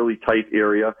that's a really tight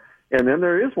area. And then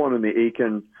there is one in the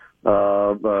Aiken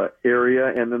area,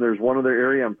 and then there's one other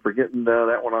area. I'm forgetting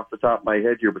that one off the top of my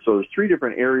head here. But so there's 3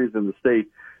 different areas in the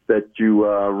state that you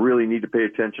really need to pay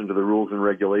attention to the rules and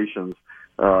regulations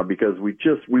because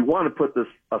we want to put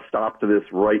a stop to this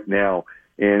right now.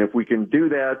 And if we can do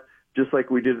that, just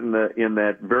like we did in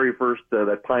that very first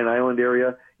that Pine Island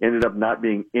area, ended up not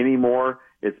being any more.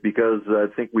 It's because I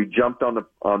think we jumped on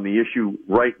the issue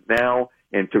right now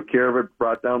and took care of it,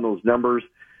 brought down those numbers.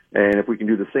 And if we can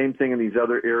do the same thing in these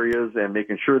other areas and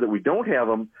making sure that we don't have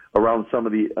them around some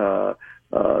of the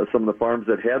farms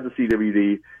that have the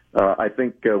CWD, I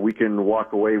think we can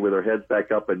walk away with our heads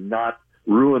back up and not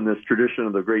ruin this tradition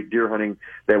of the great deer hunting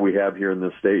that we have here in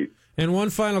this state. And one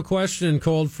final question,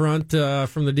 Cold Front,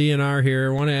 from the DNR here.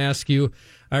 I want to ask you,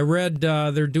 I read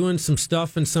they're doing some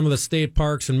stuff in some of the state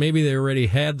parks, and maybe they already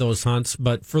had those hunts,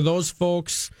 but for those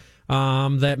folks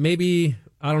that maybe,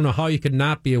 I don't know how you could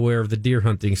not be aware of the deer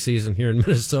hunting season here in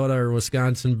Minnesota or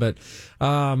Wisconsin, but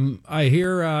I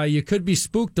hear you could be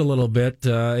spooked a little bit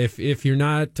if you're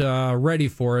not ready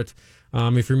for it.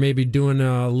 If you're maybe doing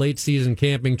a late season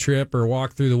camping trip or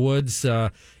walk through the woods,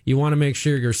 you want to make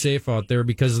sure you're safe out there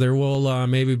because there will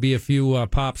maybe be a few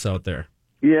pops out there.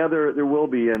 Yeah, there will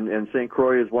be, and St.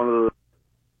 Croix is one of the.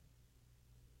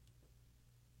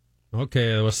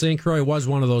 Okay, well, St. Croix was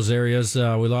one of those areas.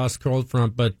 We lost Cold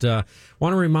Front, but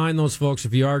want to remind those folks,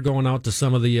 if you are going out to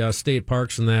some of the state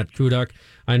parks and that, Kudak,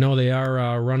 I know they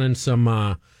are running some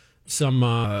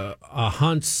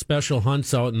hunts, special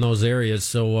hunts out in those areas.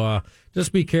 So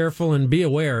just be careful and be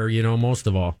aware, most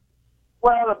of all.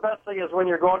 Well, the best thing is when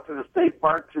you're going to the state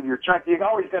parks and you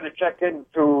always got to check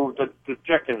into the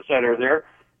check-in center there.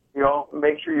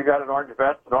 Make sure you got an orange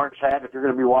vest, an orange hat if you're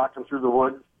going to be walking through the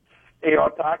woods.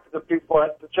 Talk to the people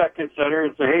at the check-in center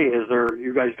and say, hey,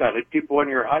 you guys got people in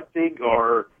your hunting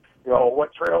or,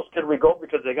 what trails can we go?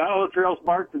 Because they got all the trails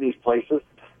marked in these places.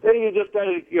 Then you just got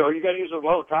to, you got to use a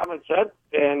little common sense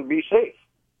and be safe.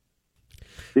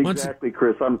 Exactly,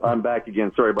 Chris. I'm back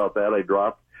again. Sorry about that. I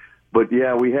dropped. But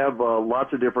yeah, we have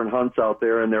lots of different hunts out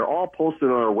there, and they're all posted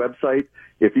on our website.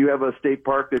 If you have a state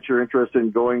park that you're interested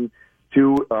in going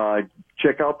to,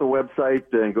 check out the website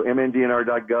and go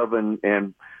mndnr.gov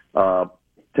and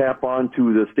tap on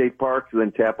to the state parks, and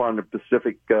then tap on the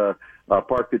Pacific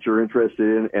park that you're interested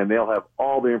in, and they'll have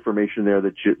all the information there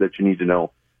that you need to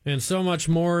know. And so much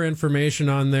more information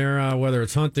on there, whether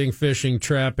it's hunting, fishing,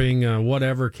 trapping,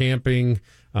 whatever, camping,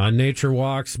 nature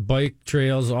walks, bike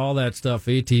trails, all that stuff,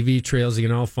 ATV trails. You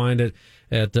can all find it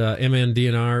at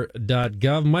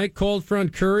mndnr.gov. Mike Cold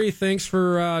Front Curry, thanks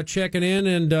for checking in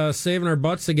and saving our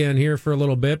butts again here for a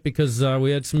little bit because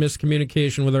we had some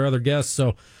miscommunication with our other guests.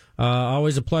 So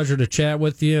always a pleasure to chat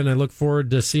with you, and I look forward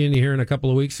to seeing you here in a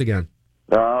couple of weeks again.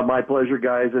 My pleasure,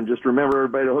 guys. And just remember,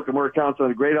 everybody, to hook 'em where it counts on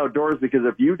the great outdoors, because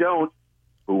if you don't,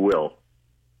 who will?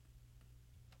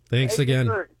 Thanks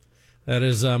again. That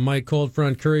is Mike Cold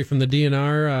Front Curry from the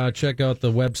DNR. Check out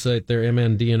the website there,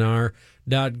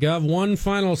 mndnr.gov. One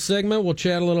final segment. We'll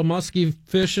chat a little muskie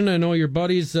fishing. I know your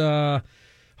buddies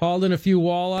hauled in a few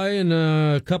walleye and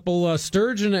a couple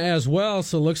sturgeon as well,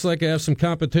 so it looks like I have some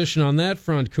competition on that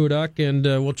front, Kudak, and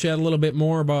we'll chat a little bit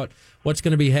more about what's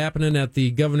going to be happening at the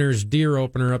Governor's Deer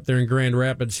Opener up there in Grand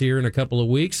Rapids here in a couple of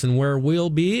weeks, and where we'll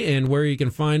be and where you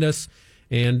can find us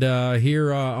and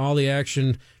hear all the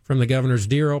action from the Governor's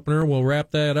Deer Opener. We'll wrap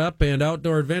that up, and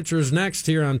Outdoor Adventures next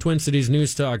here on Twin Cities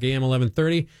News Talk, AM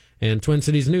 1130 and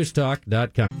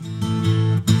TwinCitiesNewsTalk.com.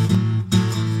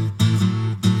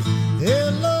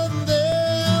 Hello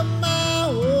there, my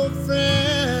old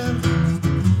friend.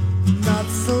 Not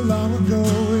so long ago,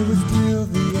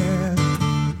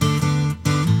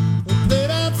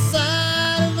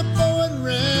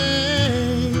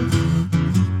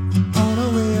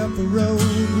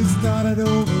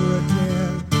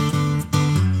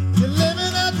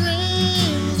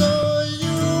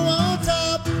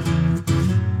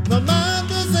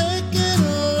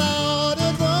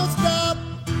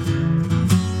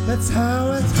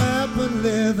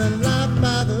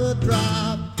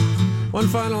 One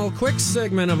final quick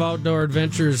segment of Outdoor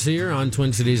Adventures here on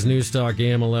Twin Cities News Talk,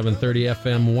 AM 1130,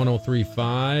 FM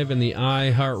 103.5, and the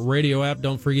iHeartRadio app.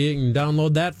 Don't forget, you can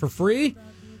download that for free.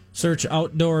 Search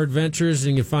Outdoor Adventures,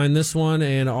 and you can find this one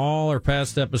and all our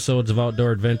past episodes of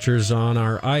Outdoor Adventures on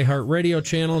our iHeartRadio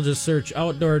channel. Just search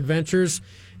Outdoor Adventures,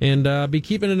 and be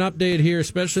keeping an update here,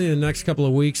 especially in the next couple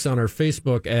of weeks on our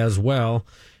Facebook as well.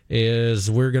 Is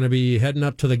we're going to be heading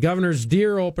up to the Governor's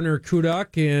Deer Opener,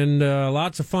 Kudak, and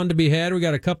lots of fun to be had. We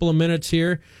got a couple of minutes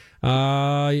here.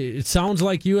 It sounds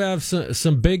like you have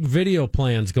some big video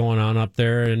plans going on up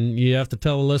there, and you have to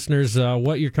tell the listeners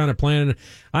what you're kind of planning.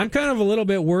 I'm kind of a little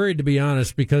bit worried, to be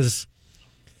honest, because,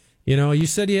 you know, you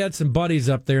said you had some buddies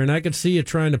up there, and I could see you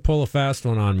trying to pull a fast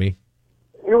one on me.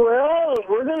 Well,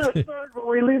 we're going to start when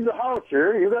we leave the house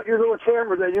here. You got your little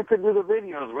camera that you can do the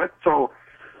videos with, so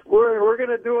we're going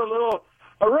to do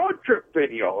a road trip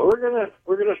video. We're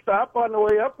gonna stop on the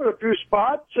way up at a few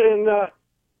spots, and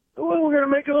we're going to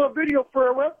make a little video for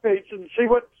our webpage and see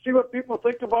what people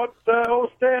think about old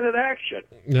Stan in action.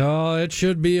 No, it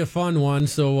should be a fun one,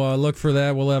 so look for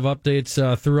that. We'll have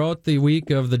updates throughout the week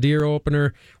of the Deer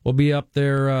Opener. We'll be up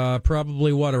there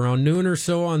probably, around noon or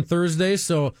so on Thursday,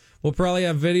 so we'll probably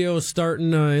have videos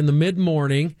starting in the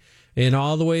mid-morning and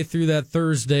all the way through that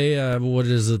Thursday. What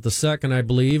is it, the 2nd, I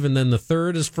believe, and then the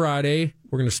 3rd is Friday.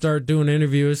 We're going to start doing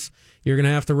interviews. You're going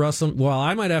to have to wrestle. Well,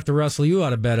 I might have to wrestle you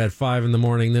out of bed at 5 in the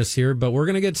morning this year, but we're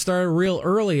going to get started real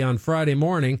early on Friday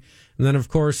morning. And then, of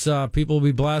course, people will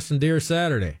be blasting deer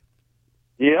Saturday.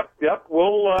 Yep.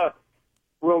 We'll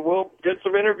get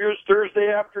some interviews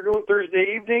Thursday afternoon,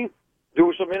 Thursday evening,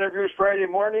 do some interviews Friday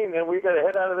morning, and then we got to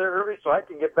head out of there early so I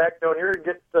can get back down here and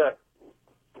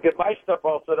get my stuff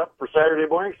all set up for Saturday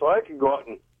morning so I can go out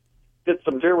and get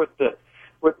some deer with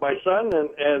my son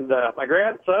and my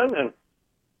grandson, and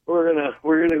we're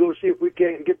gonna go see if we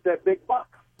can get that big buck.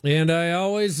 And I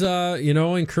always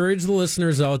encourage the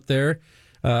listeners out there.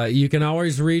 You can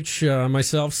always reach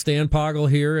myself, Stan Poggle,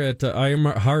 here at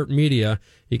iHeart Media.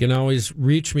 You can always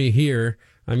reach me here.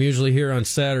 I'm usually here on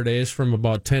Saturdays from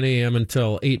about 10 a.m.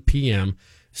 until 8 p.m.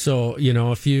 So,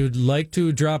 if you'd like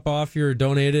to drop off your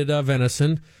donated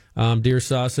venison, deer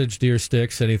sausage, deer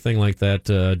sticks, anything like that,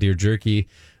 deer jerky,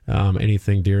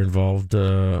 anything deer involved,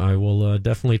 I will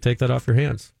definitely take that off your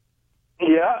hands.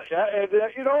 Yeah, and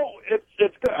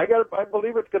it's good. I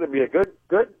believe it's going to be a good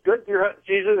deer hunting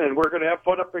season, and we're going to have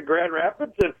fun up in Grand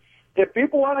Rapids. And if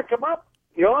people want to come up,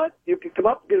 you know what? You can come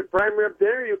up and get a prime rib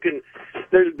there. You can.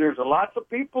 There's lots of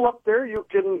people up there. You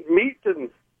can meet and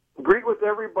greet with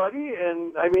everybody.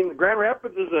 And I mean, Grand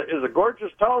Rapids is a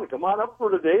gorgeous town. Come on up for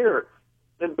the day or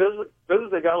then visit.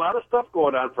 They got a lot of stuff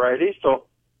going on Friday,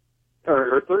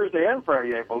 or Thursday and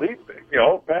Friday, I believe.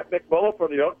 Pat McMullen for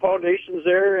the Elk Foundation's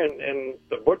there, and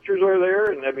the butchers are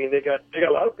there, and I mean they got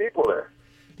a lot of people there.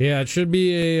 Yeah, it should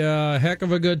be a heck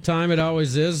of a good time. It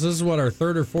always is. This is our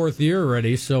 3rd or 4th year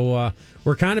already, so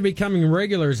we're kind of becoming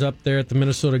regulars up there at the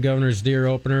Minnesota Governor's Deer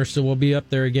Opener. So we'll be up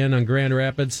there again on Grand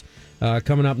Rapids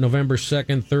coming up November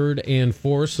 2nd, 3rd, and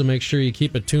 4th. So make sure you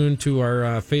keep it tuned to our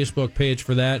Facebook page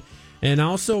for that, and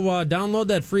also download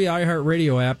that free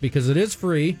iHeartRadio app because it is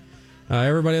free.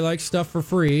 Everybody likes stuff for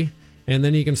free. And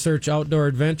then you can search Outdoor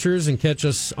Adventures and catch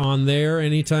us on there.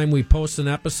 Anytime we post an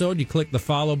episode, you click the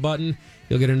follow button.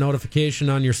 You'll get a notification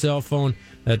on your cell phone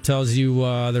that tells you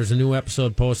there's a new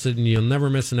episode posted, and you'll never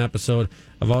miss an episode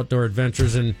of Outdoor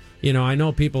Adventures. And, I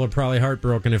know people are probably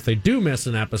heartbroken if they do miss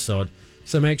an episode.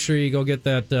 So make sure you go get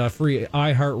that free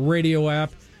iHeartRadio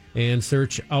app and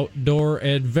search Outdoor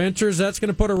Adventures. That's going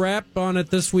to put a wrap on it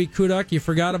this week, Kudak. You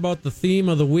forgot about the theme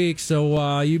of the week,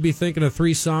 so you be thinking of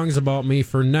 3 songs about me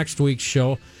for next week's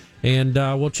show. And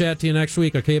we'll chat to you next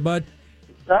week, okay, bud?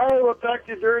 All right, we'll talk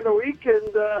to you during the week,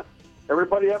 and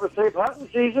everybody have a safe hunting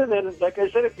season. And like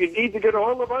I said, if you need to get a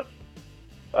hold of us,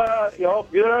 get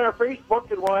on our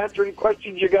Facebook, and we'll answer any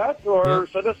questions you got, or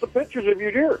send us some pictures of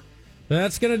your deer.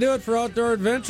 That's going to do it for Outdoor Adventures.